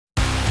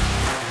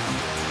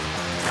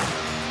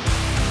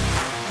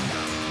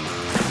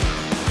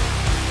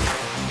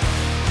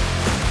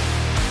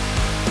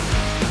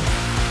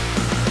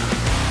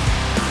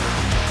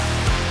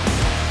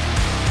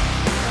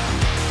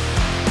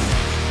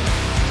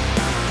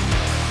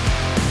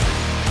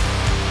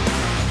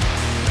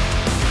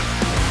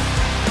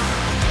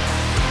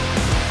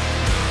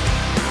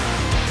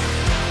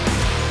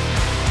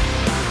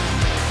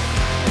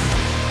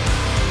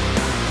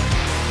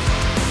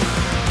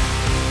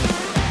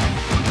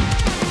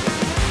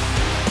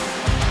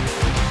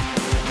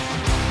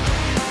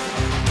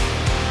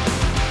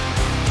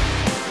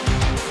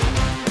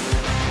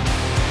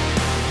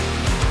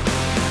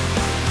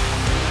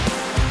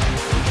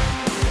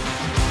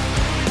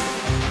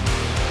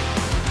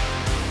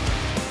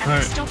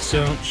Alright,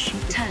 so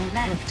turn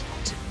left.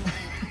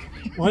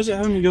 why is it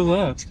having me go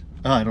left?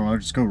 I don't know,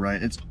 just go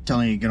right. It's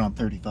telling you to get on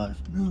 35.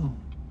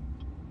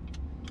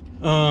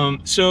 No.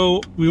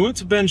 So we went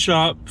to Ben's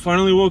shop,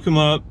 finally woke him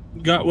up,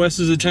 got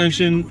Wes's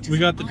attention. We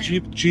got the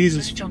Jeep.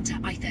 Jesus. John to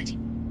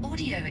I-30.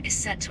 Audio is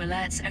set to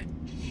alerts.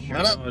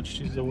 Shut up. God,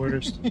 she's the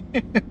worst.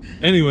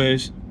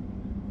 Anyways,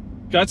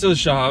 got to the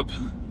shop,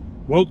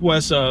 woke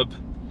Wes up,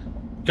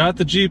 got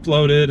the Jeep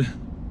loaded.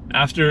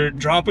 After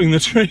dropping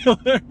the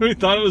trailer, we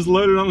thought it was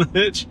loaded on the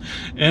hitch,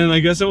 and I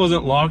guess it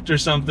wasn't locked or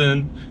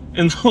something,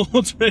 and the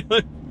whole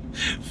trailer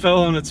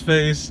fell on its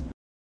face.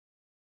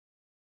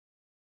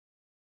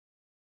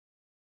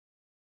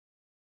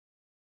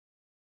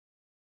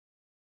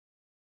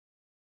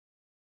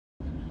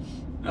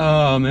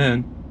 Oh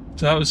man,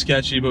 so that was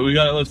sketchy, but we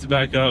got it lifted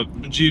back up.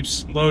 The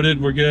Jeep's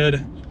loaded, we're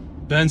good.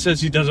 Ben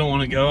says he doesn't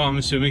want to go. I'm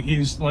assuming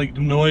he's like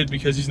annoyed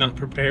because he's not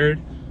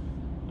prepared.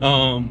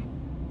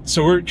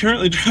 So we're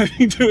currently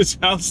driving to his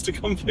house to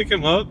come pick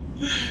him up.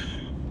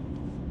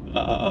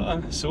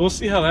 So we'll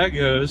see how that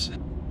goes.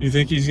 Do you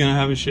think he's gonna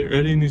have his shit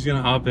ready and he's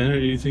gonna hop in, or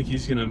do you think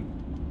he's gonna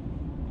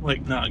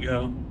like not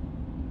go?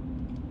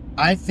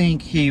 I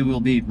think he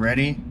will be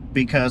ready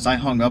because I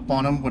hung up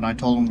on him when I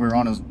told him we were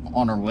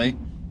on our way.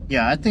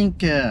 Yeah, I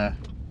think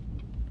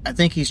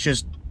he's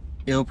just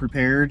ill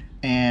prepared,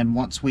 and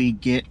once we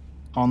get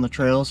on the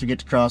trails or get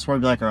to Crossbar,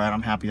 he'll be like, all right,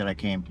 I'm happy that I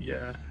came.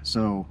 Yeah.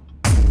 So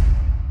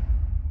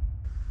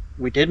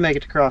we did make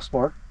it to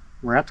Crossbar.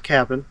 We're at the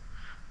cabin.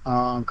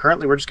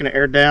 Currently we're just going to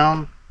air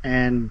down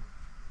and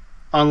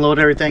unload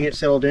everything, get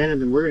settled in,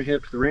 and then we're going to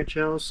head to the ranch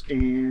house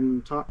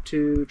and talk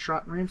to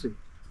Trot and Ramsey.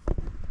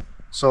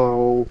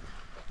 So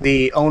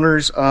the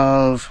owners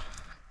of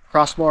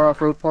Crossbar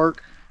Off-Road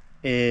Park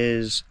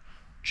is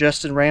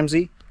Justin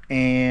Ramsey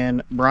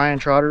and Brian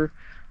Trotter.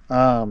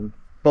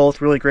 Both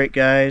really great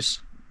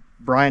guys.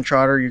 Brian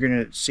Trotter, you're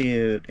going to see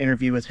an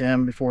interview with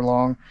him before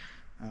long.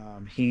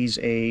 He's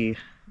a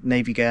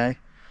Navy guy,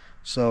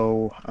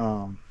 so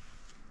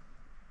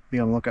be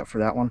on the lookout for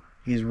that one.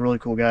 He's a really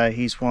cool guy.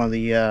 He's one of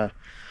the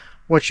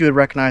what you would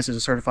recognize as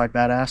a certified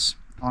badass,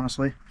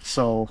 honestly.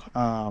 So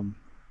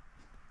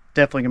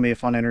definitely gonna be a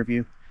fun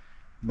interview.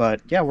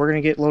 But yeah, we're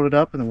gonna get loaded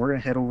up and then we're gonna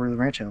head over to the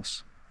ranch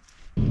house.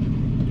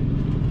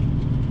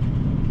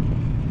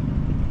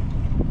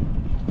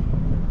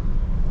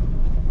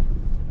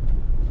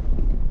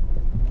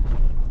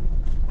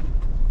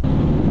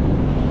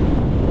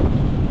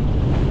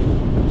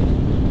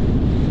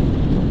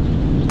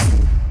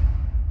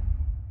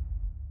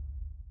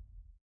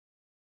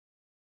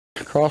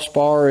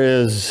 Crossbar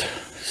is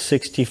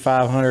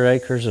 6,500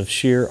 acres of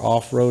sheer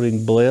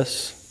off-roading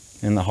bliss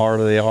in the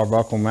heart of the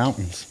Arbuckle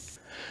Mountains.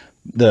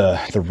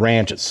 The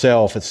ranch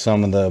itself is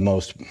some of the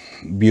most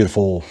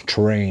beautiful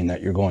terrain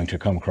that you're going to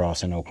come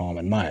across in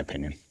Oklahoma, in my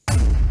opinion.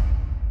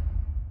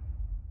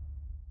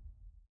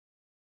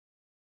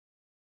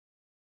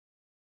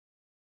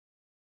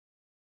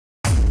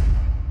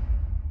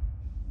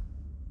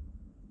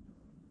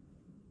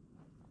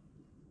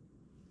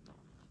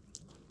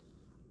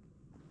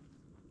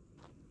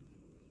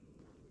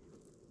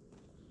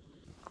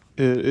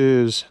 It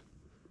is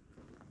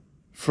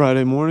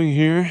Friday morning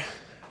here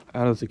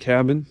out of the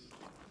cabin,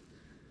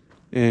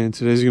 and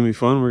today's gonna be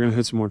fun. We're gonna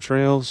hit some more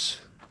trails,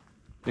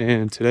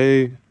 and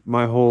today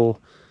my whole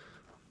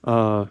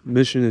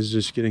mission is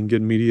just getting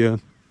good media.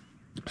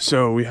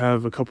 So we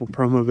have a couple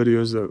promo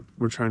videos that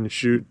we're trying to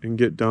shoot and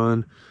get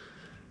done.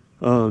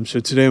 So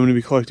today I'm gonna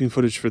be collecting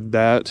footage for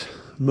that.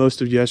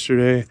 Most of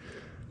yesterday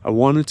I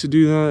wanted to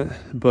do that,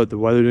 but the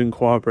weather didn't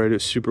cooperate.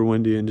 It's super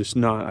windy and just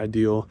not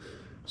ideal,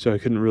 so I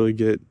couldn't really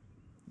get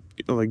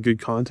like good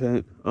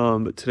content.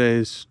 But today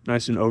is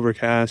nice and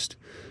overcast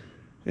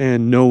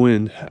and no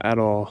wind at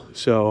all,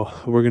 so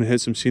we're gonna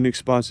hit some scenic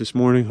spots this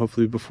morning,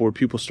 hopefully before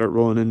people start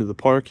rolling into the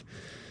park.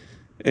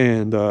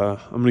 And I'm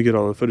gonna get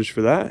all the footage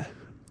for that,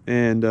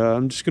 and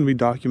I'm just gonna be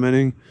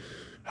documenting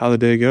how the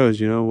day goes,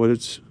 you know, what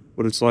it's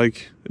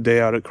like a day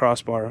out at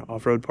Crossbar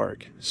Off-Road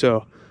Park.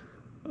 So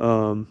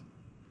I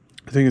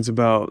think it's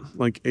about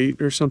like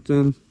 8 or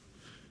something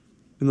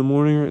in the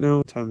morning right now.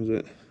 What time is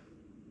it?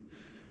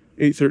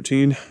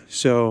 8:13.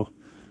 So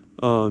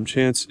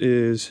Chance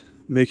is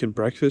making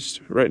breakfast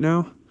right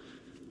now,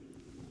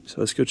 so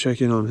let's go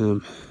check in on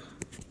him.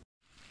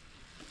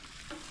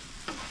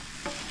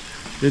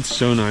 It's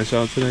so nice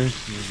out today.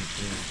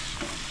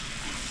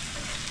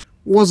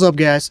 What's up,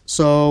 guys?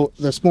 So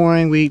this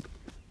morning we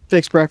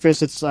fixed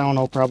breakfast. It's, I don't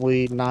know,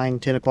 probably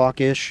 9-10 o'clock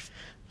ish.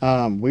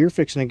 We were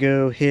fixing to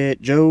go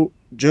hit Joe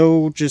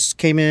just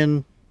came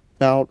in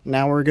about an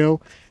hour ago.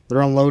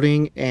 They're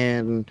unloading,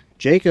 and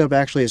Jacob,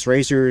 actually, his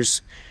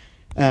Razor's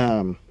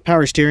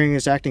power steering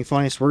is acting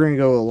funny, so we're going to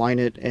go align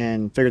it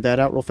and figure that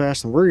out real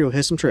fast, and we're going to go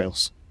hit some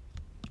trails.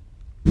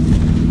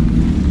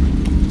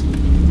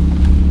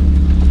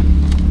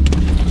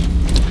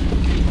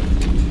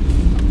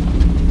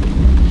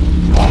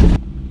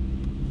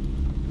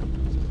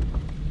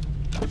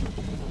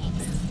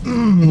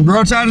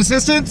 Roadside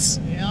assistance?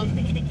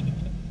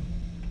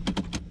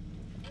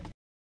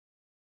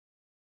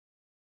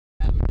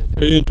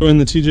 Are you enjoying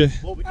the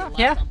TJ?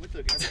 Yeah,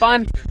 it's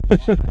fun.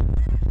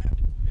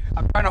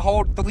 I'm trying to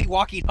hold 3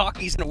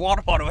 walkie-talkies and a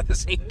water bottle at the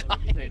same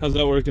time. How's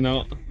that working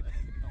out?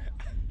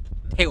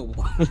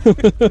 Terrible.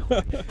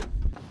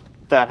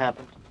 That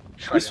happened.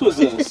 This was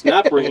a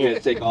snap ring you had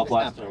to take off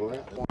last time,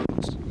 right?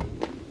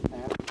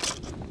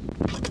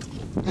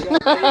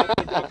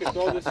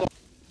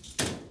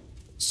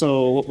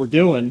 So what we're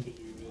doing,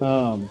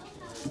 you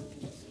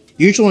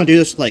usually want to do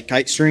this with like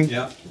kite string.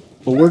 Yeah.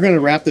 But we're going to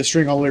wrap this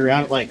string all the way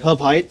around at like hub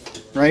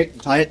height, right?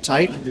 Tie it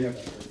tight. And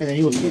then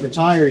you'll see the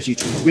tires, you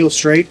wheel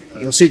straight,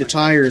 you'll see the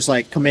tires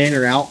like come in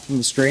or out from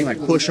the string, like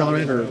push on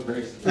it or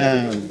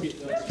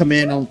come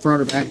in on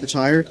front or back of the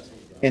tire.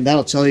 And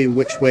that'll tell you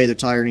which way the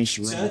tire needs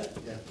to run.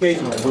 Okay,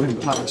 so we're going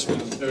to tie this one.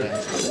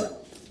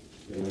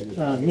 You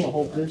want to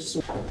hold this?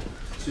 So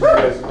you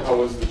guys, how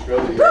was the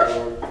trail that you guys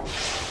were on?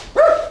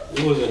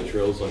 It wasn't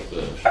trails like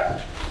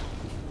that.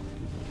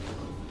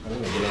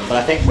 But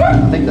I think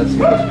that's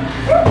good.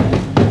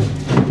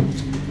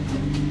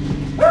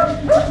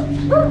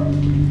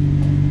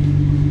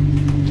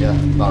 Yeah,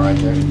 about right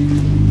there.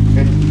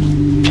 Okay.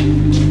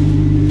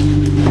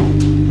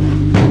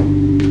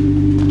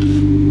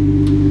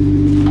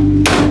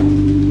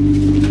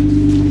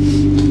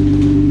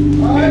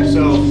 Okay,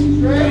 so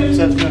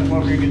that's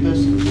what we're gonna get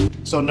this.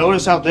 So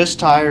notice how this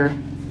tire,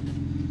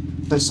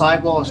 the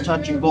sidewall is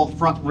touching both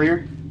front and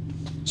rear.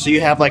 So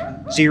you have like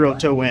 0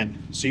 toe in.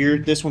 So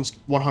this one's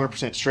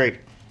 100%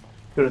 straight.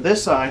 Go to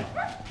this side.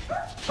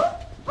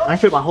 I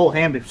fit my whole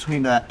hand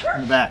between that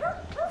and the back.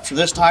 So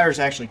this tire is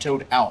actually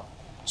toed out.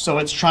 So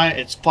it's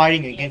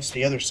fighting against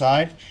the other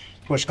side,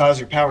 which causes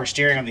your power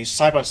steering on these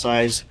side by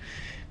sides.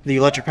 The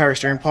electric power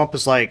steering pump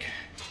is like,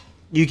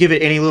 you give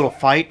it any little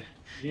fight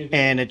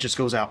and it just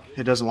goes out.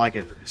 It doesn't like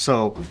it.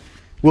 So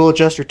we'll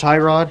adjust your tie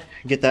rod,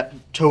 get that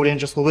towed in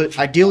just a little bit.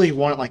 Ideally you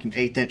want it like an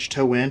 1/8 inch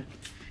toe in.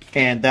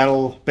 And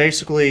that'll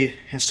basically,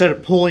 instead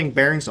of pulling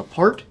bearings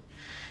apart,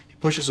 it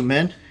pushes them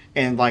in,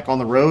 and like on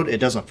the road, it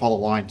doesn't follow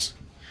lines.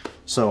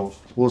 So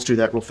we'll just do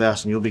that real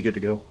fast and you'll be good to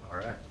go. All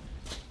right.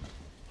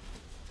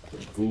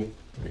 Cool.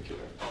 Thank you.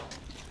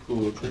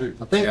 Cool trick.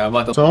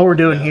 So all we're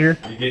doing here,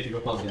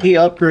 he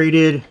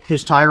upgraded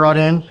his tie rod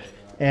in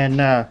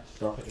and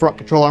front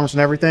control arms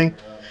and everything.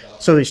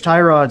 So these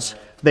tie rods,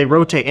 they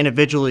rotate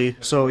individually,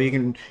 so you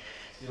can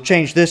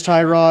change this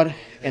tie rod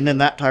and then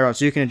that tie rod,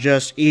 so you can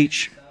adjust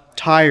each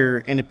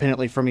tire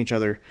independently from each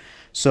other.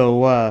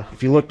 So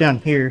if you look down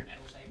here,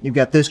 you've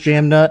got this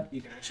jam nut,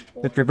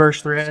 the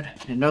reverse thread,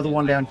 and another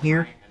one down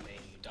here.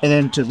 And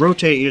then to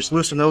rotate, you just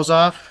loosen those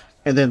off,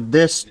 and then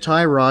this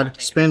tie rod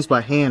spins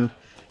by hand.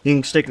 You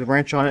can stick the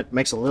wrench on it,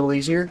 makes it a little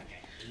easier.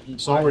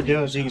 So all we're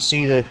doing is you can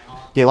see the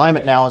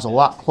alignment now is a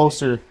lot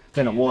closer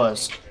than it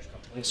was.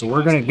 So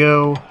we're gonna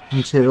go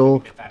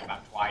until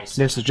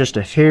this is just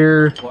a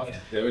hair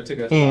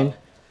in.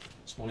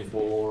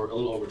 24, a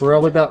little over.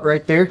 Probably about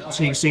right there.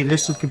 So you can see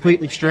this is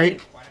completely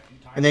straight.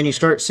 And then you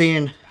start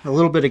seeing a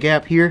little bit of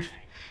gap here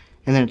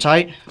and then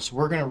tight. So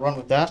we're going to run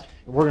with that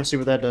and we're going to see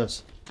what that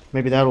does.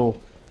 Maybe that'll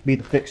be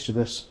the fix to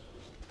this.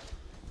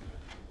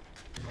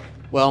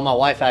 Well, my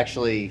wife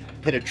actually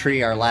hit a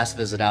tree our last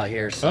visit out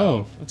here. So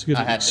Oh, that's a good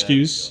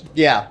excuse.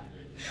 yeah,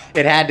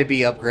 it had to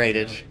be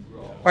upgraded.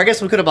 Or I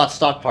guess we could have bought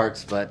stock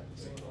parts, but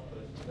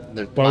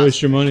Why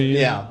waste your money?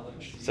 Yeah.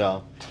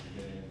 So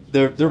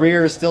the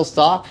rear is still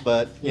stock,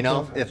 but you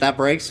know, if that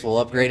breaks, we'll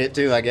upgrade it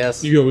too, I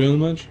guess. You go wheeling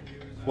much?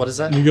 What is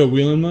that? You go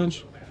wheeling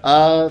much?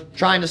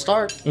 Trying to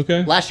start.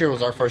 Okay. Last year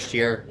was our first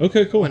year.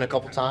 Okay, cool. Went a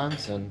couple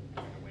times and.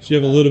 So you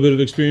have a little bit of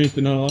experience,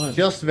 but not a lot.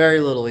 Just very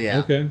little, yeah.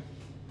 Okay.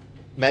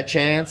 Met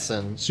Chance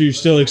and. So you're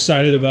still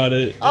excited about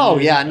it? Oh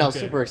yeah, no,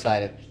 super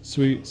excited.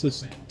 Sweet. So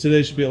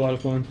today should be a lot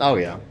of fun. Oh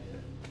yeah.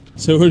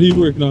 So what are you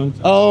working on?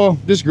 Oh,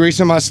 just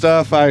greasing my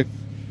stuff. I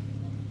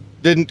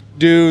didn't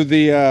do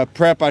the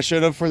prep I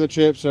should have for the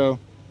trip, so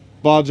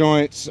ball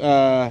joints,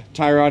 tie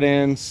rod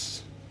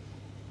ends,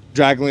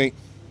 drag link,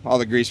 all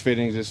the grease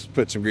fittings, just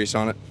put some grease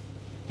on it.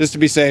 Just to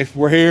be safe.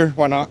 We're here,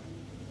 why not?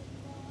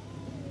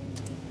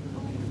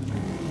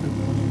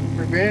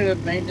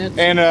 Preventative maintenance.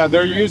 And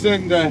they're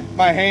using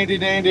my handy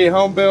dandy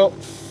home built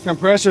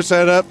compressor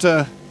setup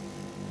to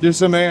do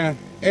some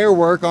air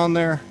work on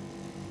their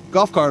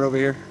golf cart over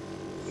here.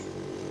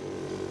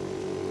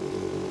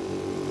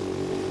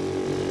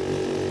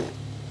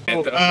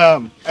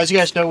 As you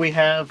guys know, we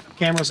have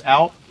cameras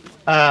out.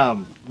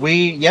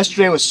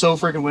 Yesterday was so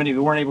freaking windy, we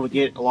weren't able to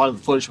get a lot of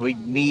the footage we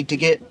need to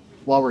get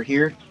while we're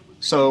here.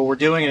 So we're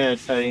doing an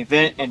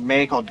event in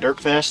May called Dirt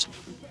Fest,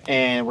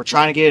 and we're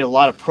trying to get a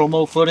lot of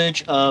promo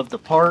footage of the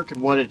park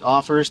and what it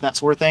offers and that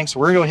sort of thing. So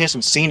we're gonna go hit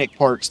some scenic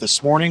parts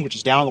this morning, which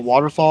is down in the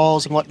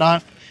waterfalls and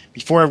whatnot,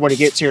 before everybody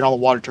gets here and all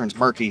the water turns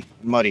murky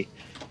and muddy.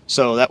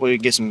 So that way we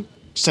can get some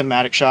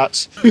cinematic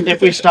shots.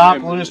 If we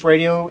stop, we'll just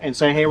radio and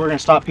say, hey, we're gonna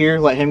stop here,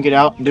 let him get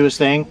out and do his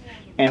thing,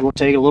 and we'll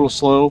take it a little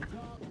slow.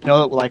 You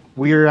know, like,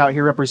 we're out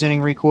here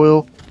representing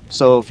Recoil,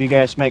 so if you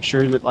guys make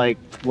sure that like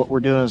what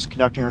we're doing is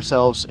conducting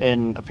ourselves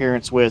in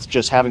appearance with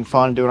just having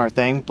fun and doing our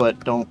thing, but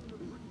don't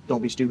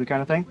be stupid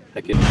kind of thing.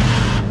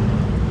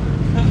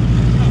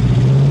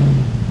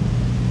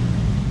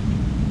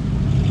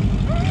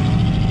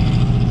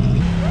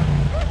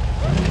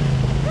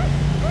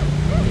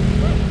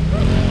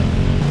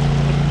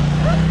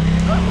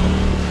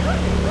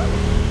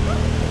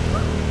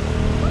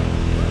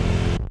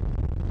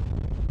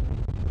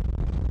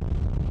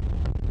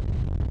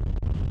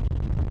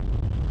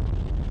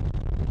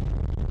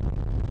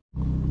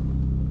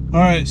 All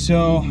right,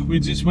 so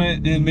we just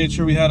went and made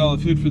sure we had all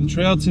the food for the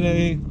trail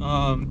today.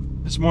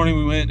 This morning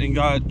we went and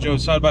got Joe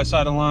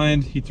side-by-side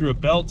aligned. He threw a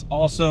belt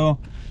also,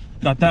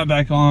 got that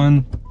back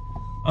on.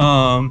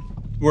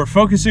 We're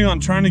focusing on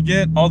trying to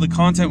get all the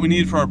content we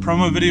need for our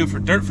promo video for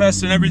Dirt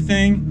Fest and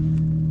everything.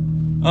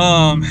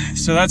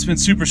 So that's been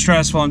super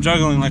stressful. I'm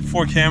juggling like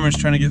 4 cameras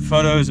trying to get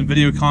photos and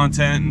video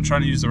content and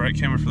trying to use the right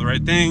camera for the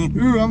right thing.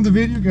 Ooh, I'm the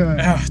video guy.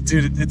 Oh,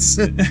 dude, it's,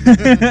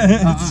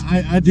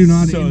 I do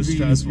not so envy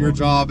stressful. your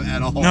job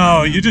at all.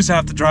 No, you just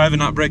have to drive and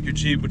not break your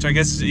Jeep, which I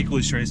guess is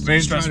equally stressful.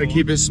 We're trying to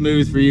keep it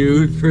smooth for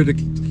you,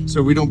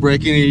 so we don't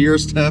break any of your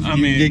stuff. I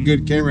You mean, get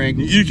good camera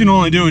angles. You can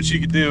only do what you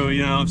can do.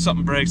 You know, if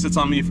something breaks, that's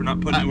on me for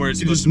not putting it where it's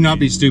supposed Just to be. not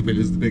be stupid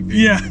is the big thing.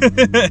 Yeah,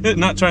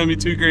 not trying to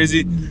be too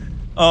crazy.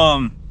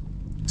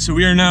 So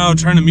we are now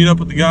trying to meet up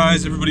with the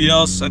guys, everybody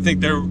else. I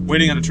think they're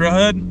waiting on a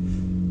trailhead.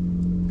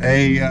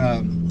 Hey,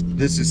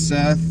 this is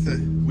Seth.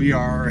 We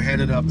are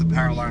headed up the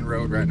Powerline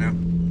Road right now.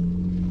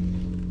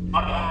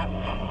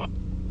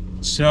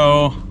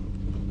 So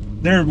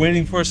they're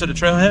waiting for us at a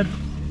trailhead?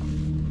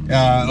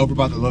 Over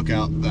by the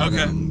lookout.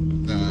 Okay.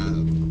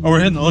 Oh, we're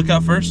hitting the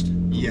lookout first?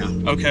 Yeah.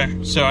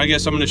 Okay, so I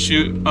guess I'm gonna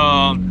shoot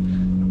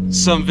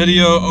some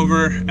video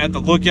over at the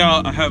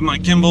lookout. I have my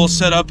gimbal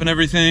set up and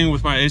everything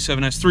with my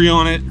A7S III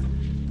on it.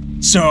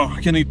 So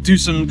gonna do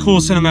some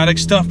cool cinematic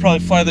stuff, probably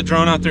fly the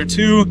drone out there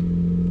too.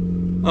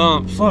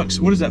 Fuck,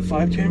 so what is that,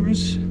 5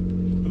 cameras?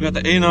 We've got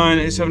the A9,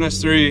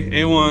 A7S III,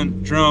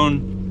 A1,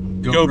 drone,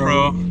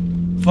 GoPro.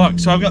 Fuck,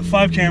 so I've got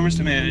 5 cameras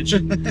to manage.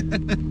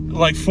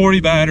 Like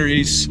 40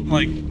 batteries,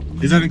 like.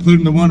 Is that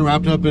including the one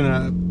wrapped up in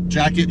a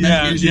jacket?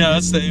 Yeah,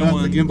 that's the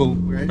A1. That's the gimbal,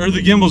 right? Or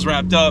the gimbal's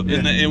wrapped up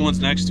and the A1's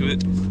next to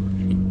it.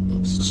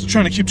 Just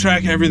trying to keep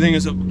track of everything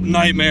is a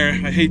nightmare.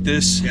 I hate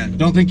this. Yeah,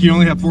 don't think you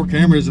only have 4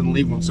 cameras and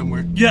leave one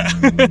somewhere. Yeah,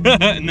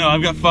 no,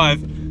 I've got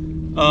 5.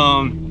 You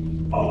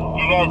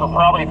guys will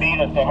probably beat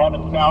us to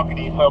Heaven's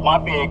Balcony, so it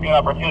might be a good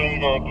opportunity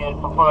to get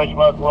some footage of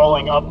us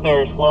rolling up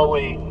there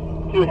slowly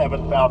to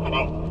Heaven's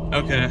Balcony.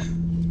 Okay.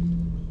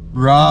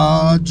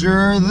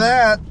 Roger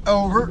that.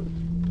 Over.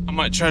 I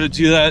might try to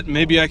do that.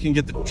 Maybe I can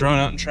get the drone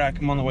out and track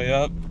him on the way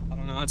up. I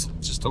don't know. It's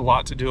just a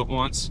lot to do at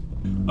once.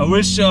 I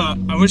wish the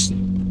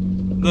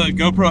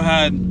GoPro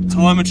had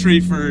telemetry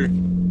for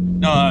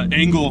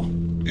angle.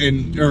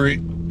 Or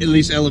at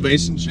least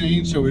elevation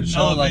change, so it's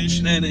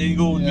elevation and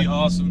angle would be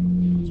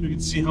awesome. So we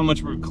could see how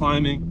much we're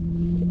climbing.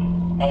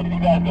 Hey, you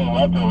guys go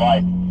left or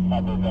right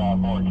at this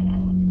board?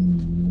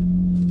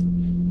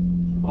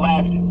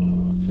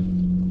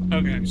 Left.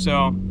 Okay,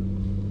 so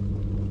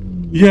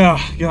yeah,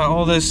 got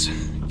all this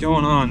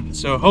going on.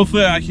 So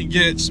hopefully I can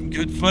get some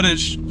good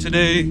footage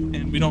today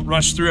and we don't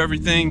rush through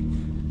everything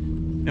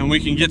and we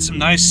can get some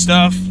nice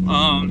stuff.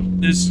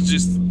 This is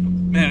just,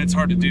 man, it's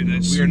hard to do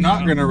this. We are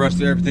not going to rush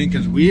through everything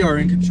because we are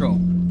in control.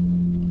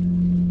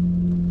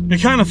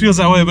 It kind of feels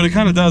that way, but it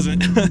kind of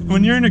doesn't.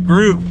 When you're in a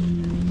group,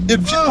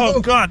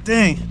 oh god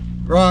dang.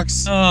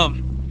 Rocks.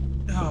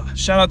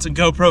 Shout out to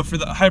GoPro for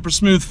the Hyper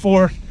Smooth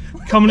 4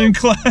 coming in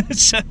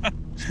clutch.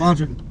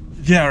 Sponsored.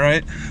 Yeah,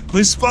 right.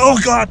 Please, oh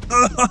god.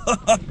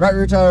 Right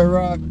rear tire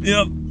rock.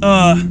 Yep.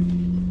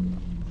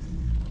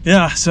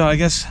 Yeah, so I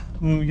guess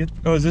when we get,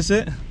 oh, is this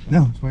it?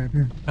 No, it's way up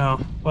here. Oh,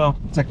 well.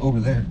 It's like over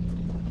there.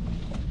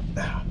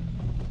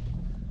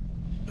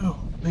 Oh,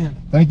 man.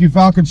 Thank you,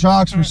 Falcon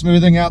Shocks, for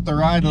smoothing out the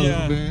ride a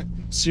little bit.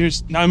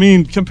 Seriously, I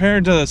mean,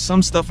 compared to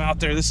some stuff out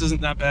there, this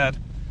isn't that bad.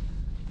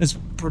 It's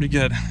pretty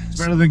good.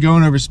 It's better than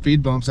going over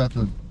speed bumps at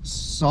the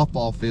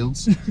softball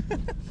fields.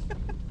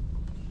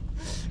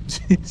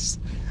 Jeez.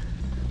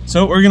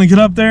 So we're gonna get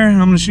up there, I'm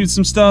gonna shoot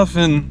some stuff,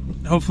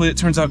 and hopefully it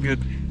turns out good.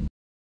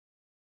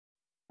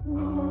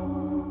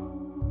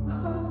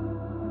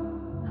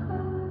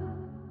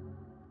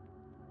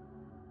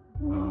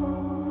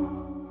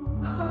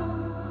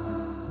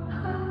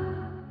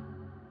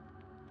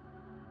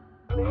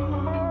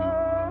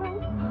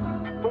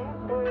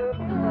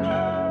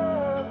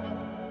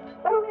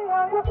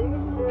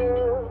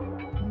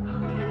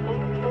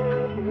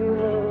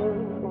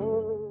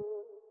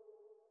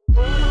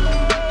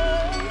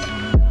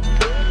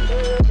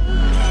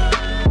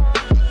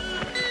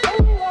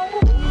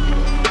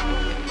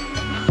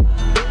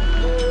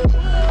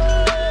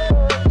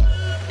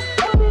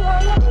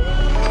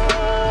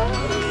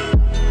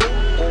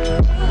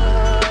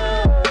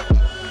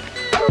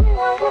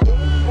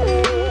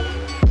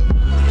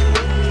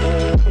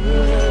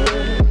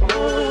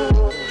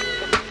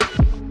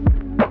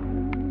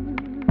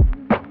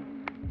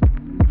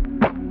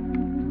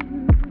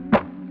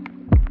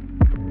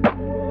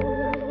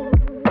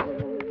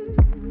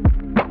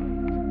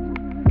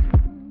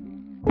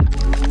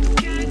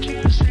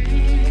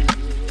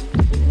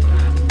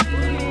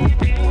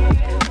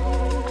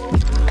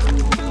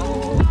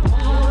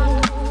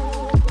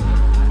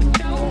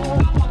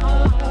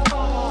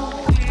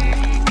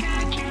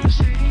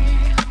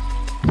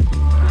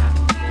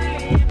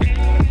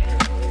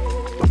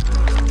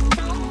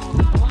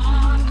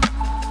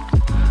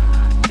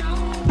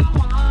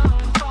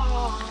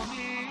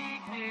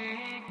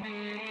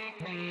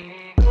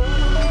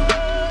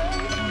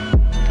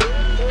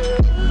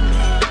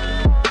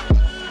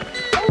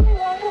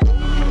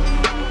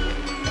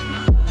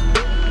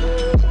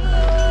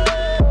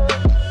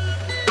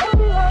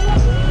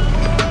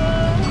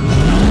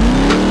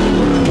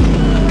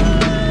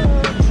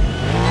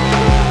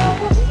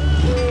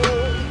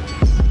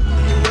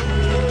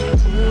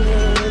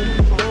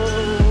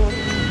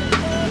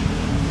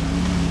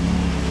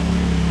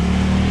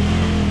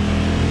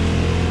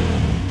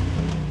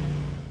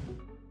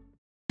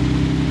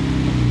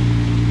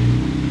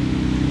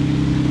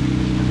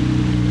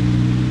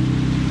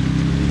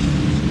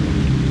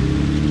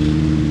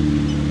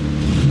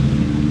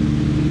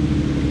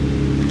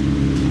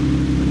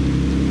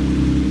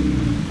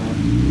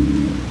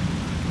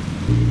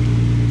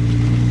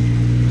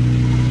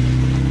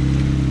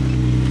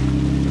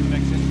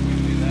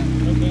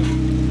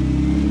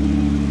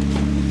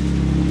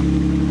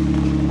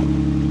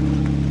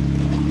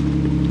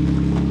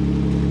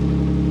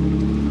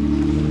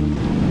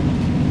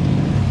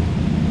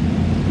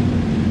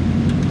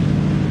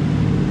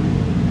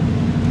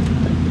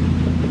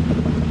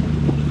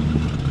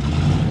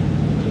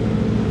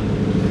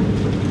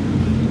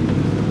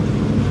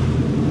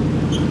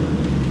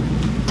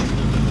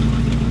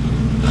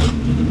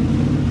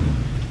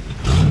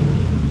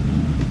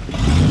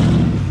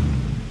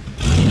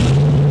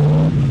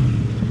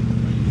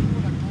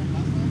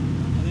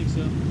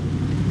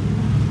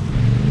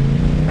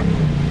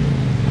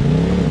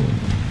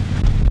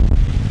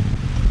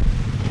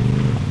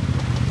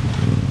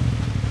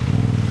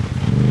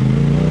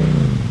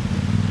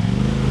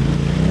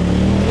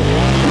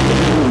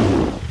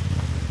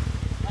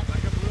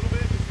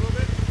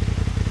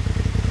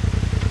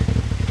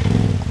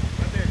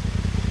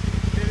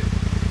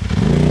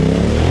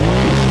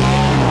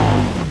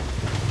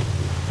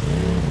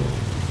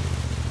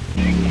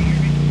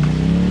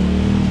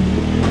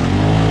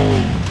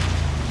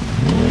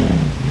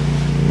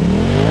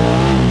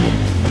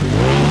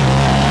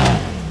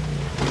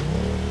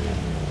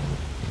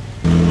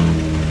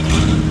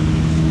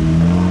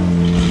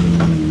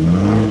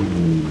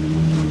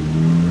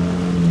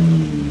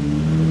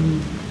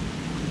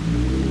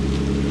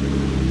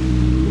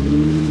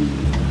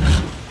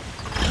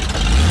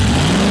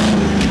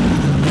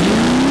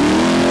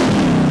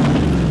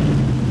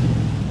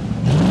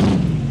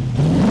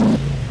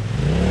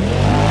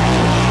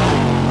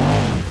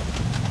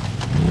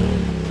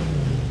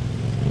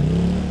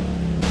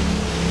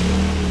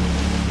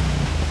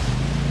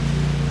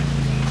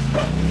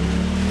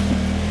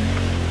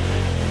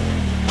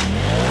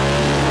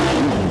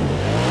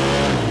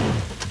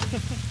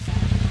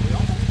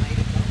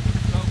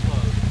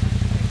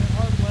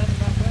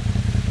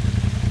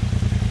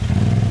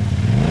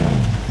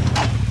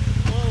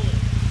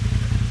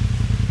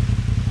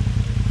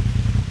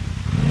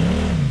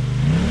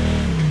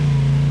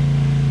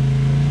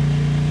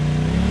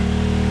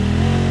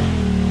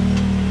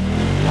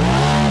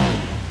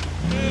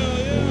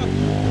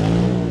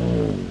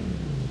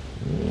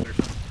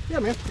 Yeah,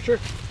 man, for sure.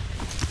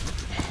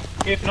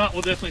 If not,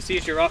 we'll definitely see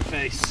you at your rock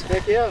face.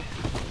 Heck yeah.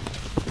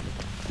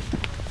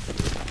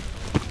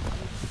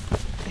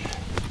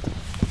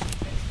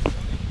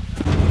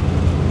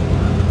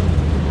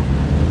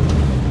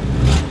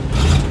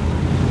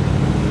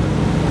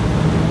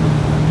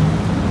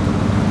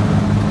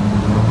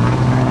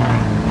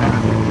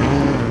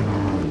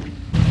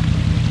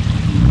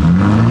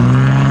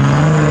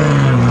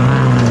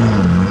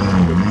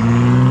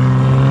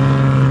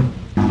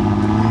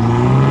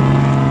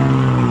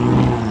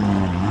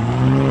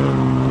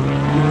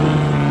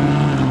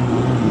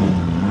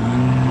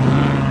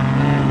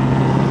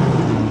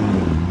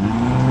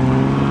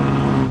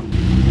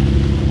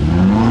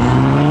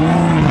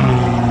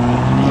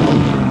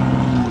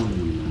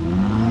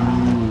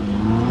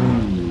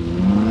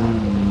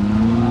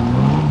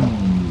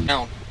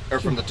 Or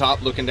from the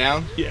top looking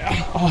down? Yeah,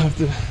 I'll have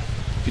to.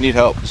 If you need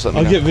help, just let me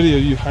I'll know. get video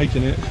of you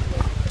hiking it,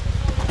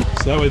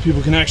 so that way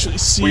people can actually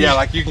see. Well, yeah,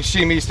 like you can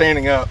see me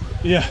standing up.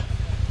 Yeah.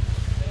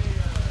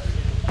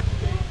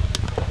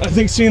 I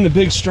think seeing the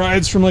big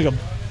strides from like a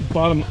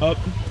bottom up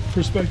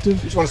perspective.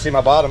 You just want to see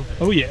my bottom.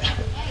 Oh yeah.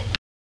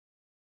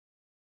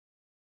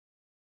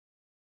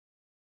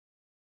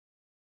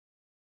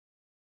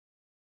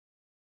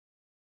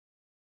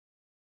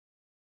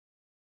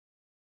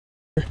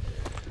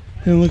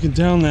 And looking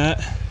down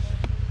that.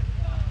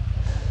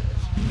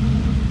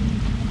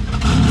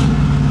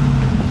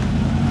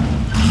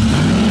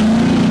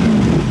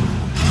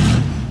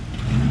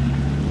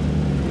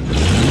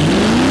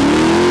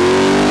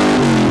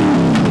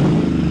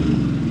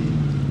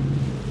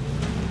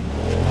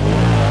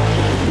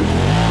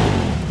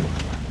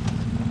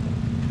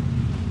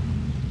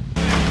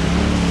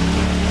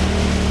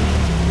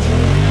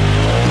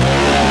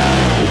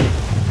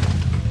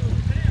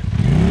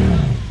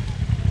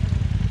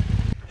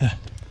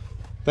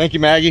 Thank you,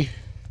 Maggie.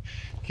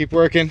 Keep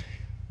working.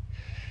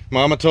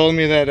 Mama told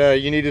me that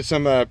you needed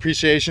some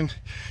appreciation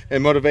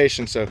and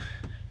motivation, so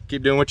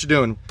keep doing what you're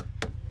doing.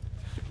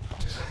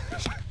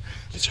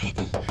 Good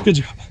job. Good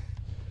job.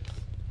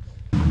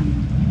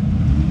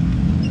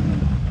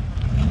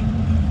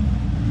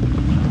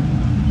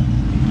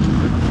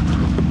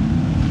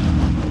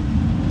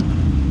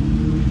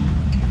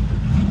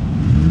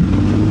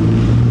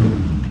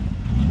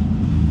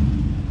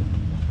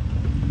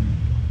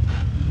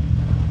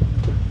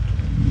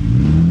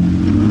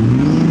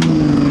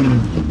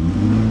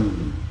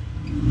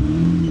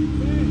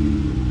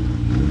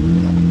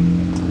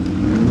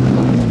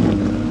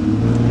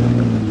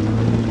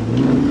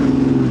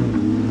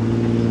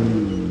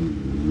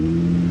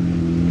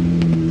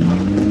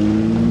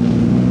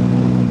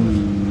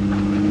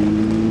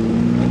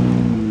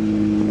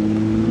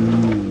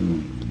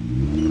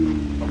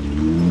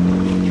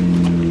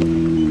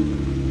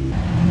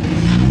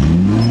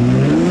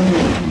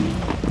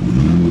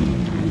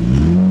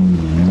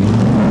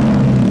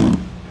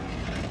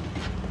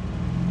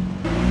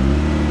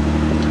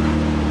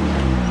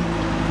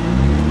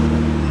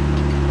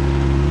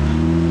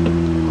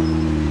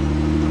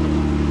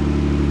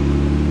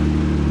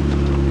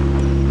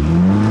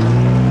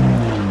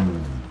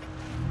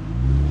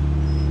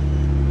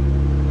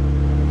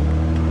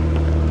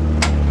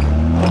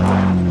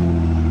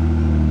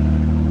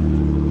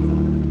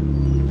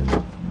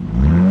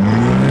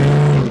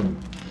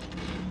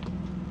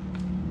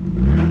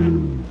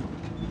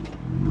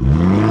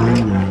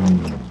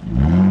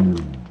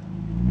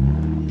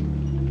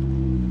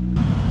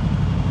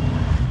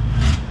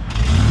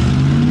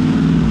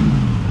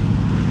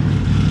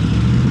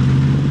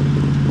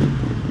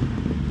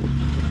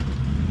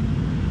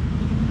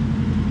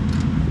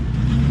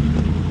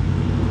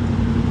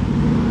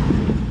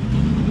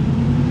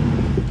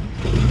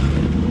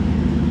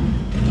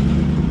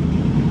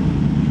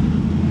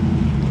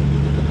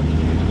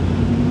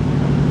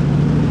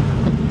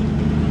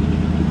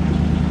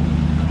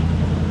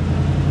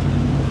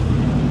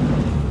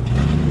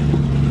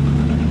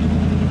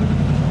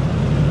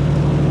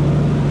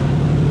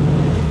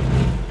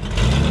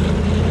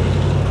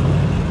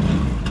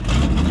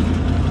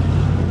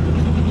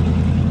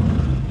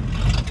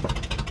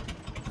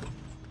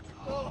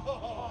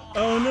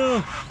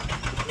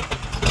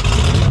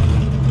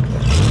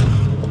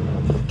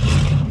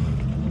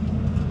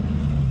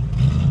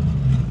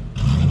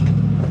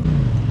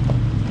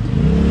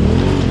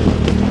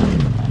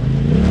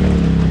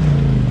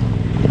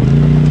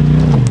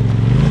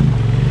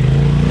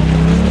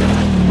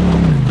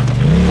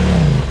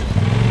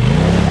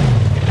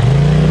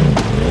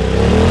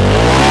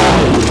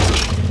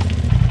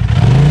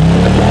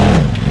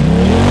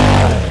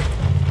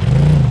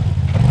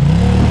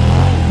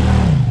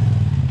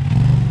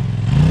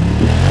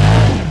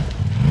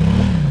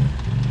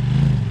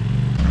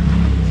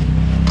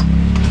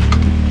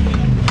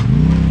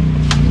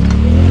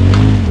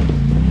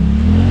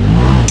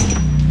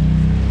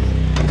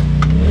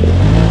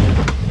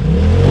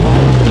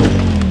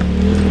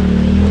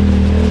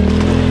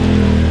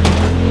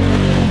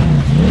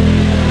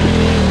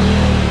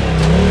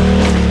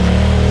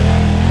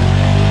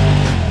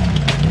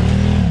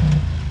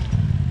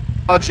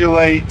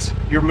 modulate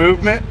your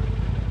movement.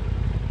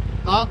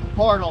 Not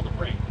hard on the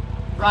brake.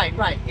 Right,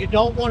 right. You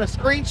don't want to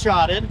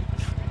screenshot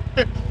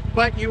it,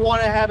 but you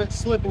want to have it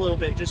slip a little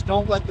bit. Just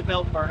don't let the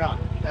belt burn up.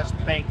 That's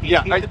the main key.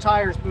 Yeah, Keep the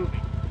tires moving.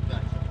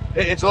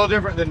 It's a little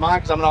different than mine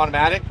because I'm an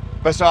automatic.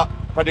 But so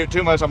if I do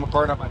too much, I'm gonna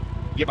burn up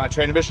get my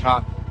transmission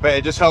hot. But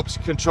it just helps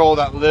control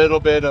that little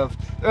bit of,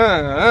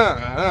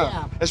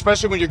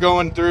 especially when you're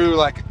going through,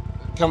 like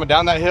coming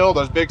down that hill,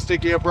 those big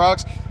sticky up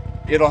rocks.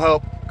 It'll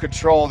help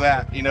control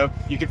that. You know,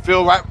 you can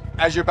feel right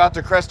as you're about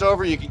to crest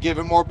over, you can give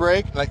it more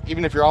brake. Like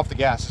even if you're off the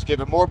gas, just give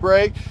it more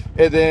brake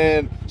and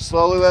then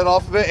slowly let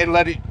off of it and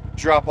let it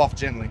drop off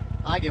gently.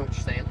 I get what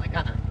you're saying. Like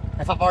kind of,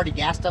 if I've already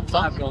gassed up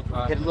something,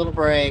 get a little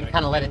brake,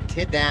 kind of let it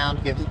hit down.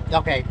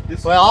 Okay.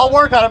 Well, I'll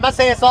work on it. I'm not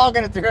saying it's all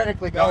going to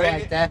theoretically go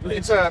like that.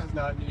 It's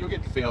you'll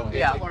get the feel.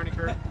 Yeah. It's a learning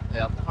curve.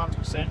 Yeah.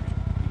 100%.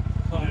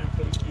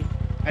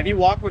 Have you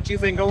walked what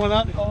you've been going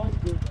up?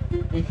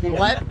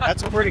 What?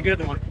 That's a pretty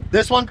good one.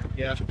 This one?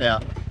 Yeah. Yeah.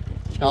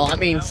 No, I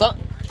mean,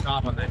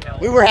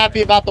 we were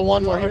happy about the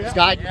one where he was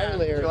guiding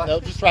earlier.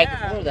 Though, just right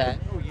before that.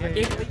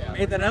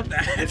 Made that up.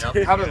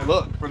 How did it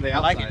look from the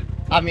outside? Like it.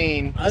 I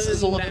mean, this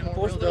is a little bit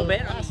more a little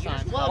bit. last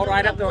time. All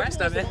right up the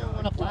rest of it.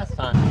 Went up last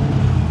time.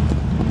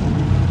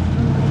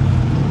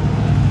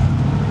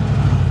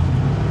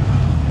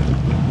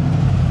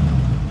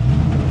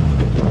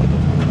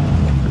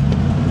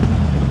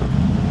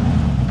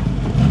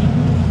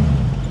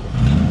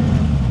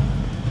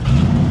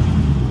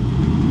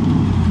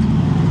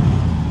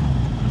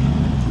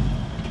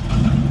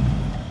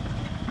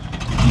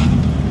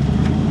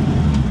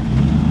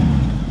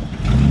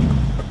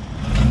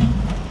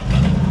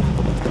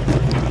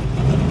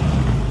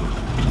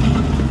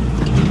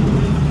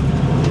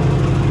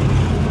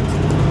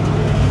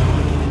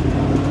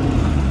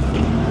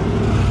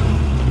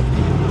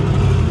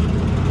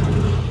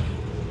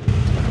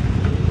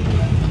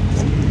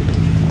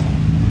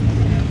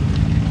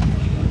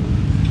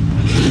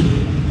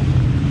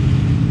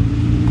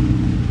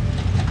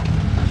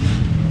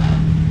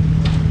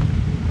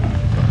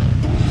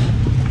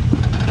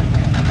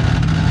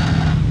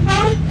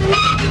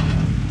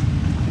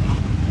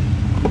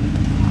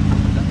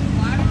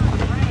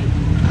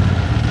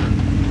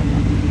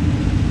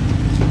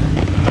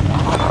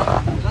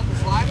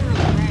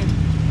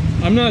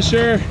 I'm not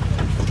sure.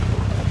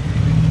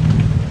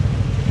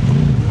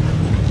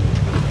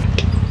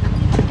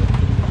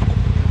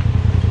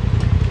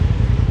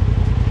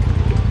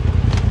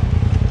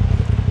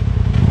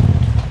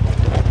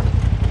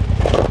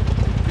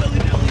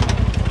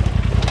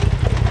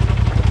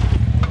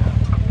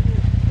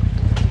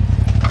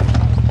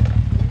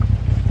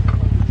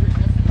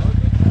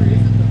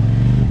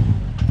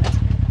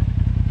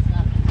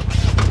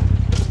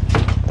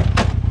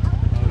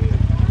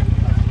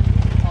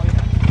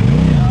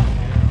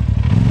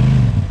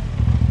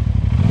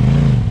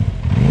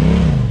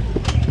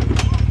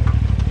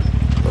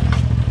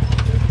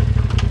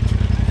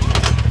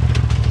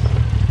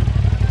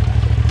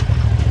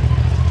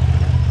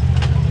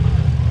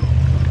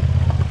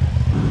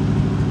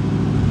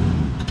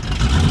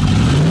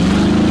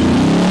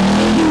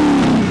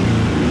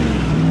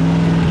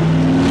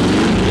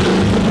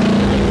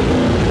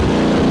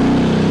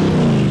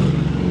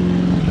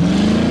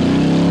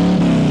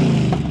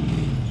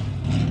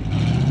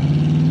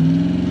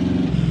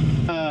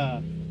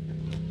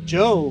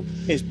 Joe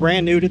is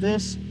brand new to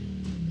this.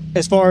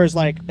 As far as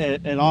like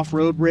an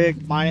off-road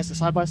rig minus the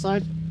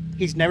side-by-side,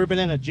 he's never been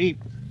in a Jeep.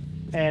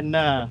 And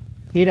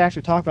he'd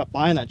actually talked about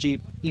buying that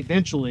Jeep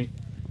eventually.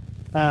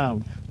 But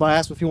I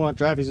asked him if he wanted to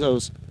drive, he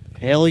goes,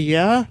 hell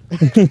yeah.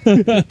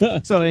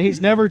 So he's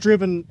never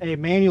driven a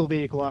manual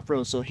vehicle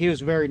off-road, so he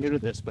was very new to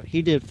this, but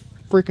he did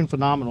freaking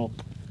phenomenal.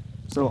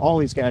 So all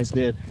these guys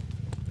did.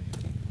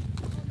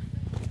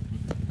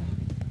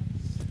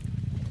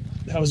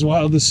 That was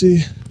wild to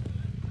see.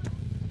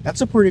 That's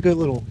a pretty good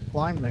little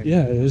climb there.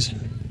 Yeah, it is.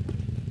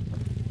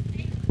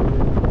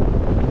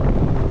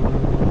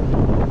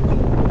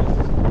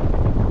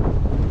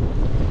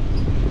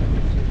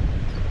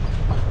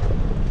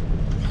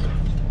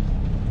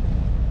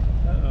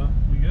 Uh-oh,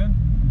 we good?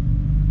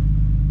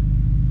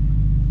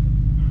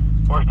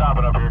 We're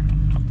stopping up here.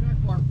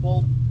 Back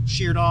bolt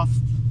sheared off,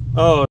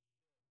 Oh,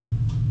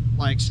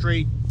 like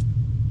straight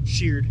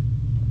sheared.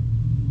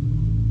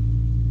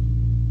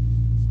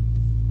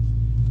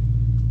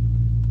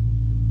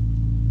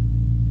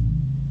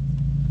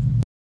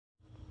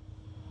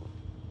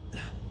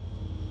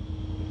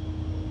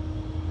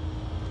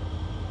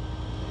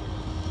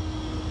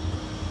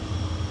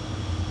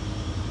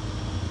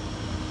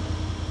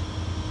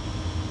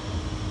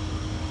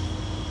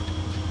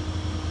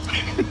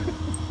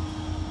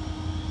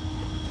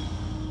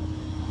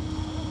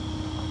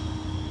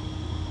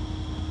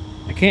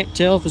 I can't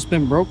tell if it's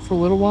been broke for a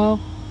little while.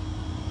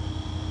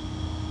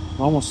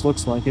 Almost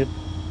looks like it.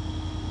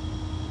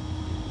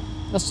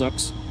 That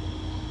sucks.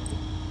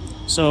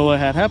 So what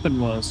had happened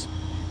was,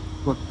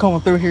 we're coming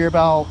through here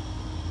about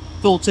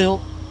full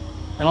tilt,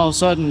 and all of a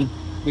sudden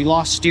we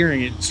lost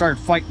steering. It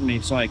started fighting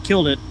me, so I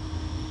killed it.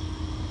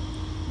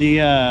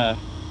 The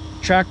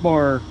track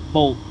bar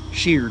bolt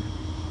sheared.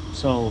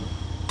 So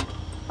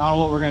I don't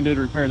know what we're gonna do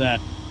to repair that.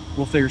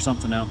 We'll figure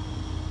something out.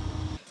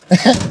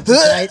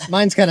 Tight.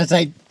 Mine's kind of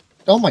tight.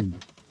 Oh my.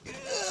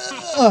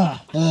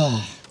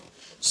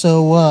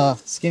 So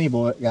skinny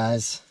boy,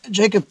 guys.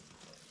 Jacob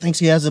thinks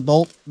he has a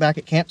bolt back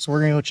at camp, so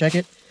we're gonna go check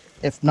it.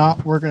 If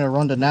not, we're gonna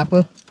run to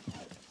Napa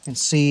and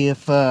see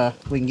if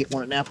we can get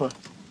one at Napa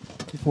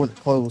before they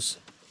close.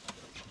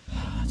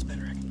 That's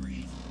better. I can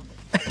breathe.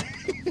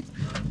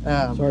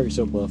 Sorry you're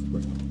so buff,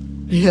 bro.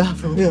 Yeah,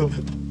 for real.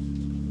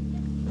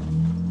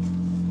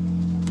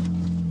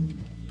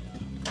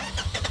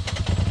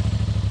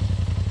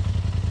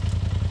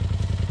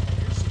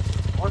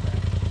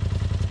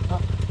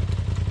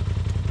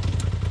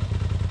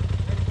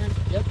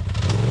 Yep.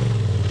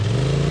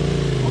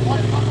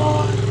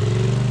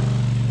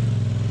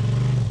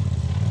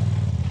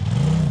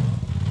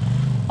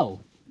 Oh.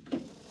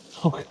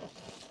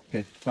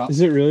 Okay, stop.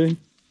 Is it really?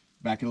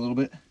 Back it a little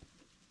bit.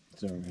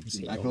 Sorry.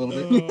 Back a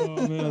little bit.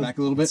 Oh, Back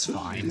a little bit. It's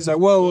fine. He's like,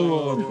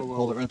 whoa.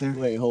 Hold it right there.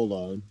 Wait, hold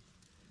on.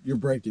 You're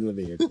breaking the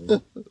vehicle.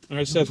 All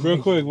right, Seth, real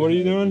quick, what are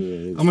you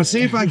doing? I'm gonna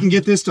see if I can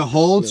get this to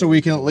hold so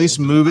we can at least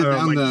move it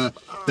down the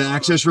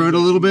access road a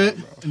little bit.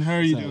 And how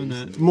are you doing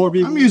that? More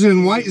people. I'm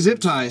using white zip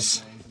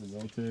ties.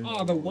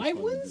 Oh, the white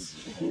ones?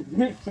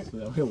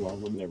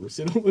 Would never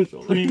sit on my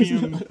shoulder.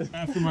 Premium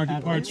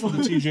aftermarket parts for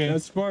the TJ.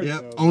 That's smart.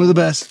 Yep, only the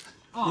best.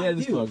 Oh, Yeah,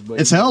 this fucks, but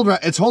It's held right.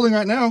 It's holding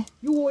right now.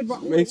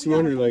 makes you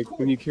wonder, like,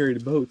 when you carry the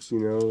boats, you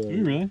know. Are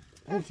you really?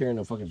 I don't carry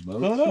no fucking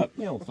boat. Fill it up.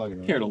 You don't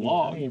fucking Carry the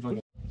log. I ain't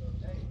fucking-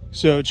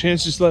 So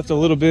Chance just left a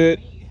little bit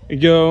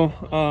ago,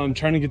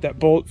 trying to get that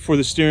bolt for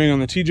the steering on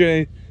the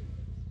TJ,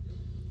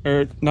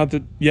 or not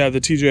the, yeah, the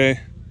TJ.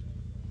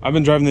 I've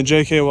been driving the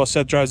JK while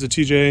Seth drives the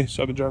TJ,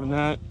 so I've been driving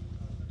that.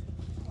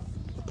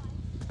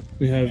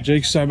 We have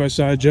Jake side by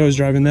side, Joe's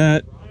driving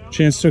that.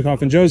 Chance took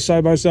off in Joe's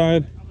side by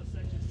side.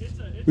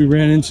 We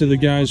ran into the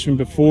guys from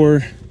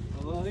before.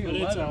 So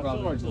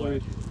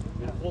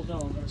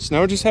now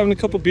we're just having a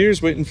couple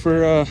beers, waiting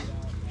for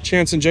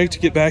Chance and Jake to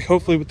get back,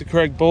 hopefully with the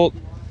correct bolt.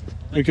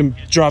 We can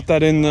drop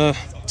that in the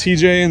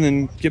TJ and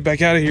then get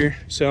back out of here.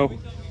 So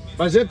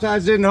My zip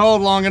ties didn't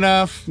hold long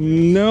enough.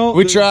 no,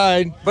 We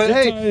tried, but zip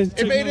hey, tie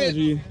it made it.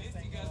 technology.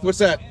 What's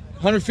that?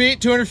 100 feet?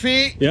 200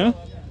 feet? Yeah.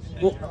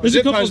 Well, There's a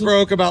zip couple ties of-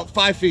 broke about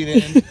 5 feet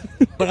in,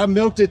 but I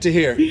milked it to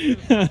here.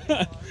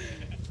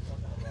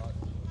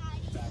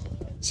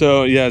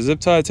 So yeah, zip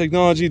tie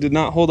technology did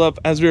not hold up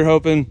as we were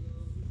hoping,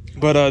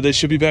 but they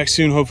should be back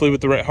soon, hopefully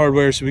with the right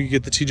hardware, so we can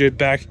get the TJ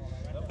back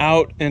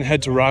out and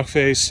head to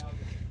Rockface,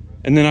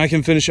 and then I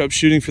can finish up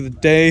shooting for the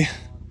day.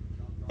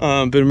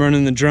 Been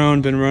running the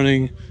drone, been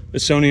running the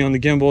Sony on the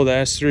gimbal, the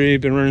S3,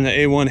 been running the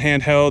A1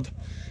 handheld,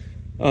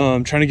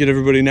 trying to get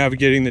everybody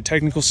navigating the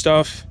technical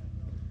stuff,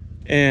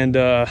 and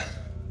man,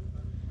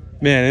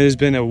 it has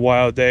been a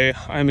wild day.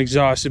 I'm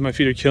exhausted, my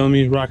feet are killing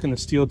me, rocking the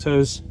steel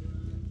toes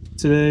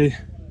today.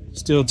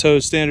 Steel toe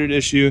standard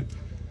issue.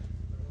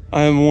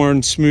 I am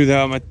worn smooth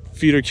out, my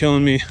feet are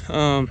killing me.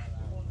 But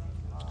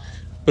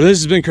this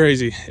has been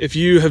crazy. If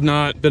you have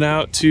not been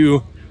out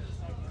to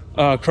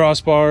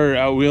Crossbar or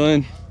out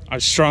wheeling, I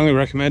strongly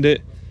recommend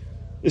it,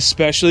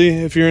 especially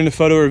if you're into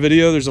photo or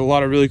video. There's a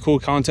lot of really cool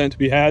content to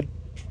be had.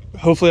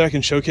 Hopefully I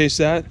can showcase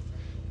that.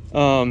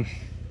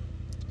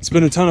 It's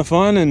been a ton of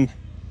fun, and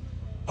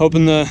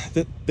hoping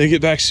that they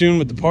get back soon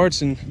with the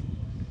parts and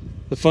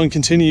the fun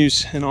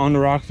continues and on to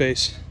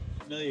Rockface.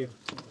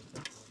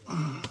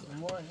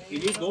 You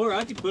need more?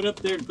 I could put up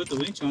there and put the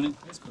winch on it.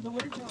 Let's put the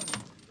winch on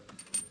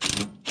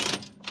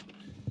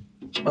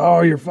it.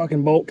 Oh, your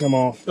fucking bolt come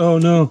off. Oh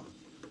no.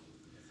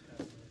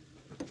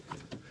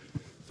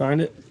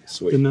 Find it.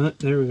 Sweet. The nut.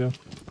 There we go.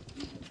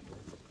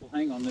 We'll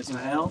hang on this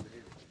now.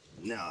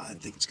 No, I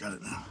think it's got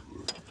it now.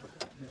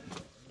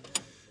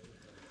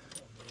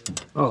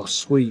 Oh,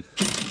 sweet.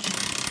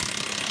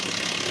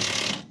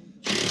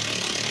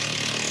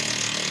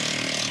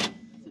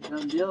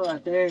 Done deal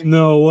right there.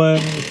 No way.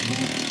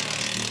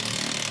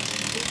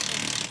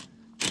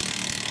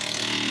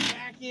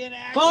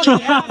 Following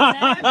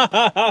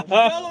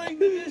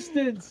the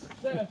distance.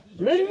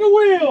 Ready to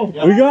wheel.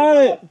 We got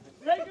it.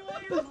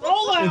 Regulators,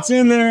 roll out. It's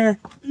in there.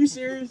 Are you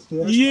serious?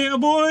 Yeah,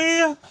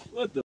 boy.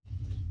 What the?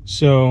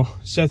 So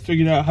Seth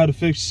figured out how to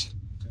fix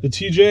the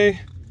TJ.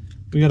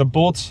 We got a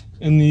bolt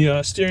in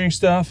the steering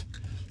stuff.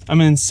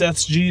 I'm in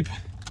Seth's Jeep,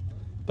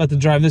 about to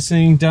drive this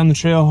thing down the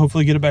trail,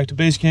 hopefully get it back to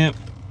base camp,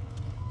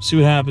 see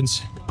what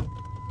happens.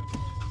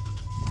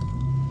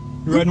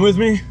 You riding with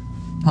me?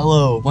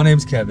 Hello, my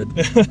name's Kevin.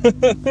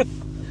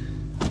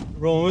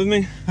 Rolling with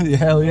me?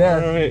 Hell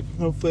yeah. All right,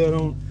 hopefully I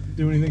don't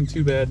do anything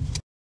too bad.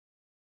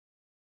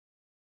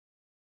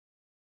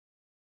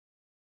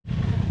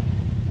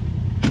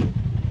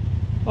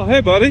 Oh,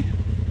 hey, buddy.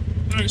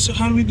 All right, so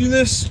how do we do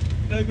this?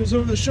 That goes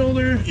over the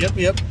shoulder.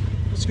 Yep.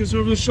 This goes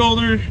over the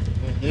shoulder.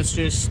 And this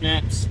just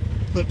snaps,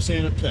 clips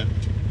in up top.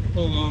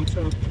 Hold on.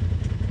 So,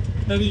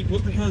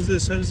 what the hell is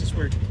this? How does this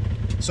work?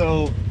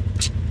 So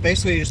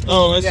basically, it's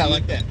Oh, I yeah, see.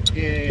 like that.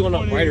 Yeah. Going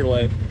up right or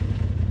left?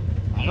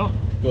 I don't.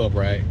 Go up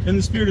right. In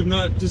the spirit of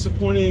not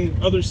disappointing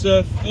other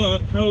stuff, how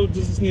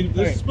does this need?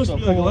 This is supposed to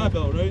be like a lap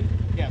belt, right?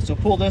 Yeah. So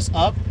pull this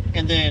up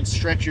and then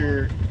stretch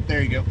your.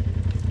 There you go.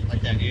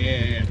 Like that.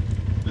 Yeah.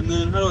 And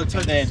then how do I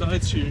tighten the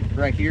sides here?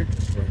 Right here.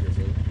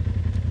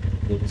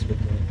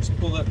 Just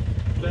pull that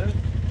back.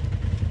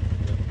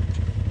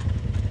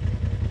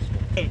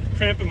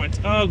 Cramp in my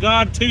oh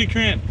god, titty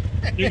cramp.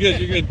 You're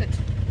good, you're good.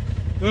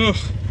 Oh,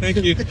 thank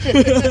you.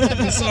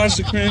 Massage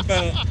the cramp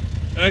out.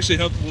 It actually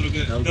helped a little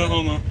bit. No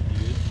homo.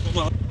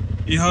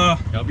 Yeah.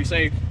 Y'all be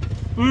safe.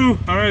 Ooh,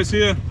 alright,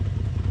 see ya.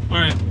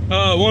 Alright.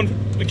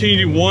 Can you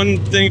do one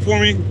thing for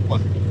me?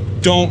 What?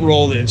 Don't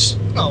roll this.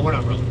 Oh, we're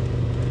not rolling.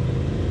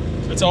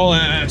 That's all I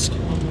ask.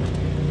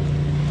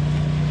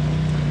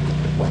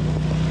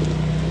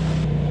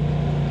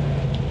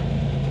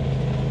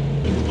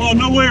 Oh,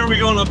 no way are we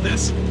going up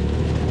this.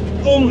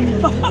 Oh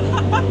my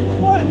god.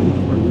 What?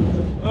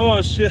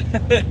 Oh shit.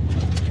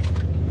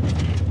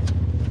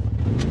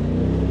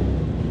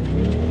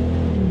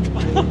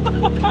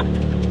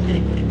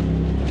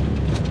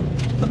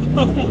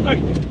 Oh my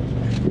god.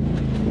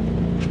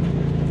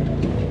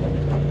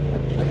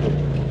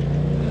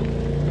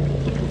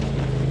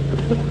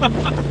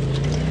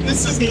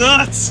 This is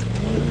nuts.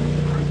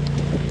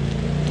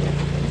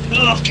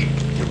 Ugh.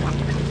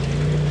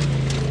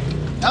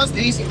 That was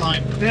the easy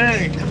line.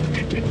 Dang.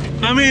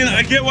 I mean,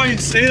 I get why you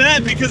say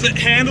that because it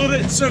handled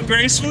it so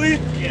gracefully.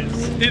 Yes.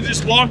 It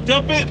just walked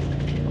up it.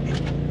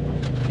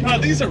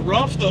 God, these are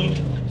rough though.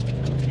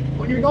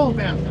 When you're going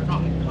fast, they're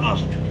not. Oh,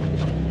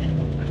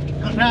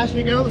 The faster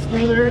you go, the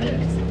smoother it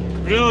is.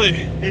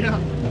 really? Yeah.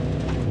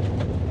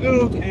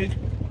 Okay.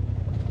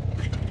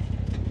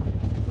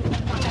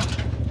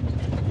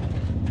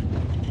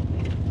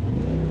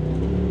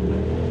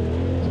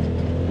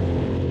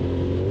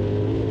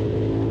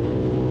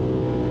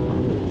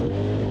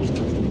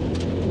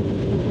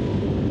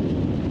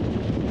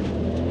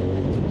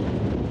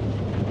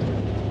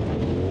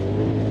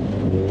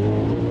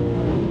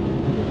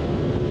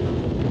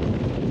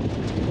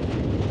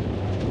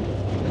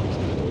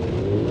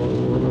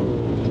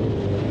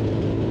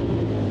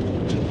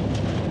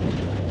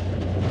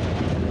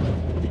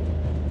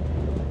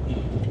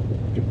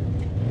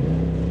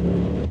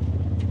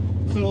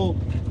 So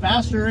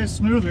faster is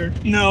smoother.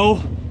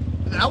 No,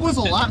 That was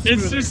a lot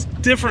smoother. it's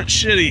just different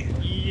shitty.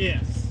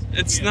 Yes.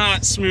 It's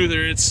not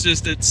smoother, it's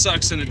just it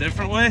sucks in a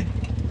different way.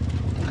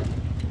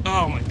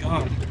 Oh my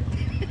god.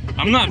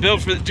 I'm not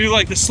built for do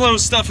like the slow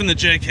stuff in the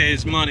JK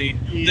is money.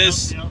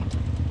 This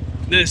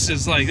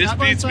is like this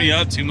beats me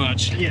up too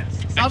much. Yes.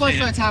 Side by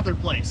sides have their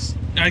place.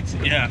 I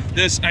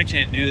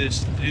can't do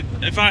this.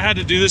 If I had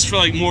to do this for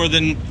like more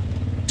than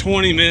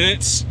 20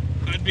 minutes,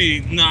 I'd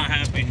be not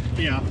happy.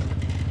 Yeah.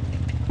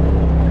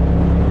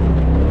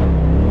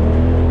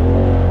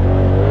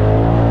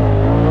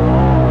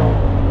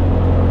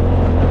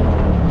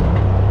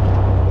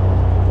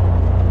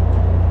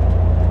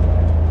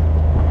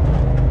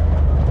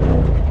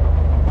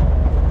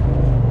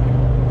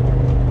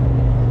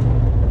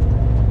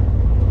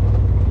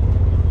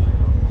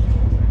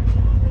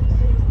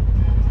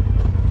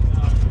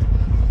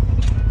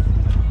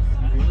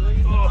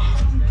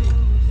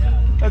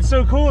 That's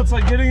so cool. It's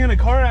like getting in a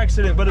car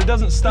accident, but it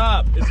doesn't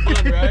stop. It's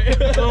fun,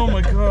 right? Oh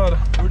my god.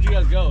 Where'd you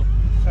guys go?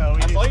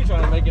 I saw you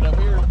trying to make it up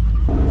here.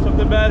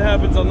 Something bad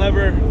happens, I'll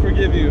never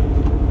forgive you.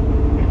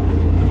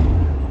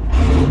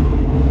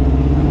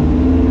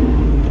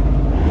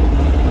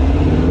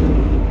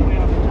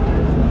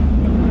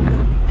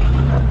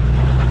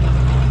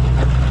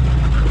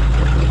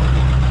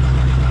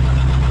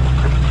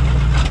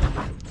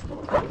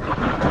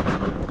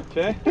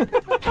 Okay.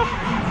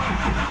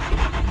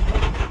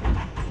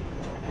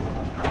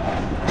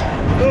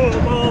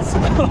 Oh,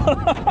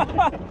 balls.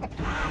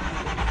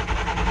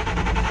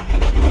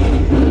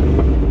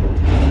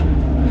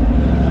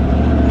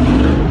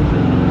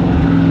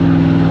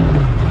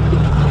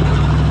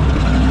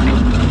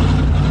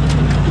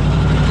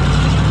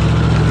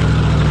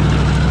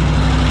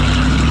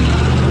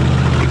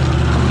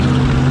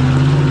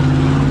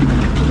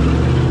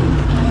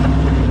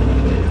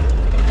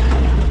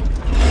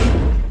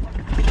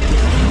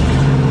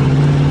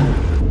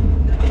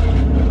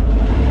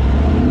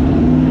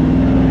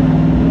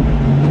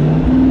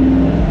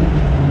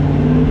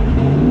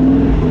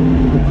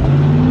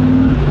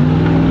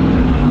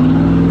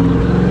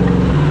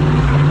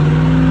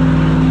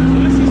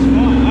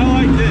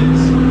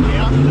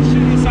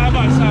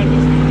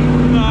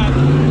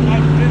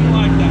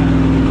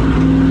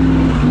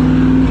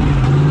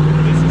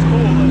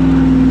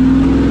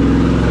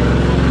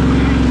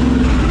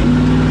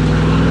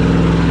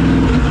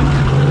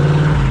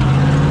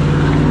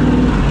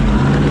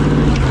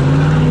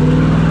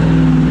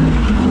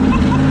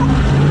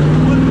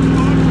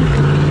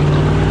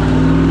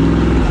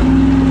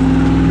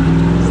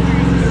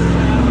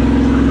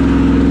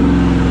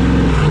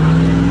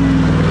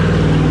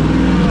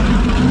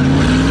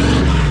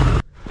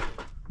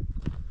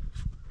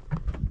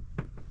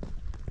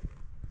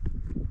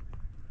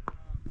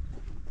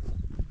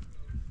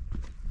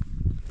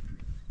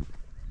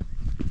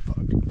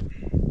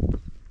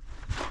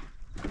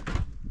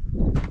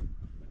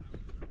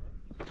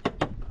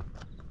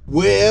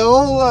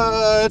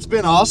 Well, it's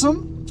been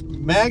awesome.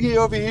 Maggie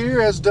over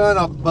here has done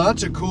a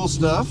bunch of cool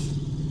stuff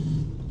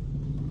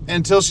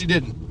until she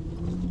didn't.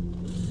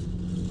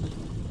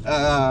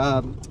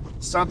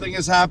 Something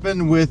has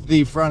happened with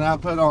the front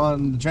output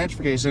on the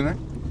transfer case center,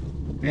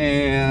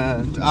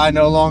 and I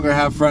no longer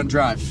have front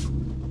drive.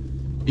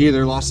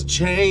 Either lost a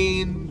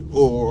chain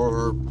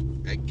or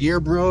a gear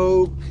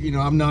broke. You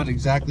know, I'm not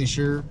exactly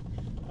sure,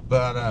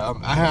 but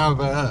I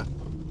have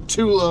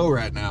too low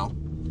right now,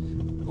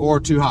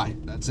 or too high.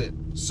 That's it.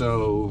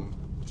 So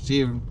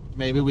see if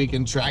maybe we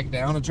can track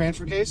down a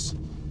transfer case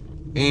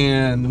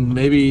and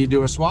maybe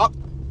do a swap,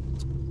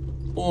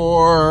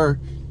 or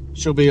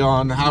she'll be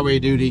on highway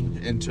duty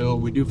until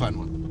we do find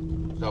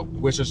one. So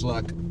wish us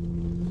luck.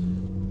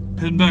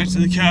 Heading back to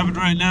the cabin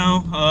right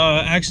now.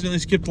 Accidentally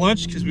skipped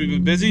lunch because we've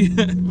been busy.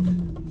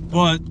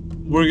 But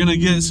we're gonna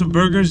get some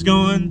burgers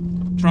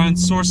going, try and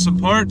source some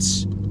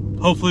parts.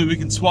 Hopefully we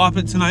can swap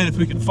it tonight if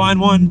we can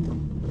find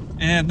one.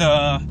 And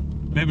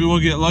maybe we'll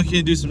get lucky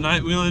and do some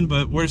night wheeling,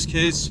 but worst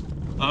case,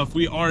 if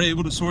we are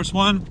able to source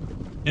one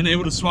and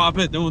able to swap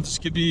it, then we'll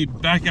just be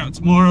back out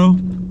tomorrow.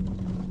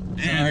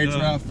 Sorry, it's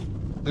rough.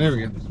 There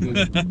we go.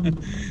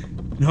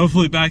 And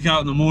hopefully back out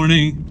in the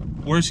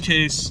morning. Worst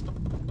case,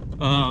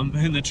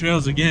 hitting the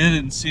trails again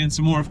and seeing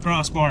some more of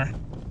Crossbar.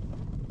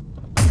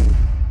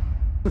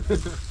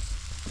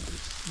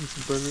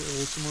 Some burger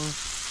tomorrow.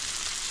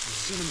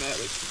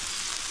 Cinematic.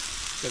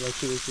 Gotta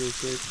do this really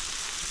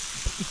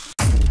quick.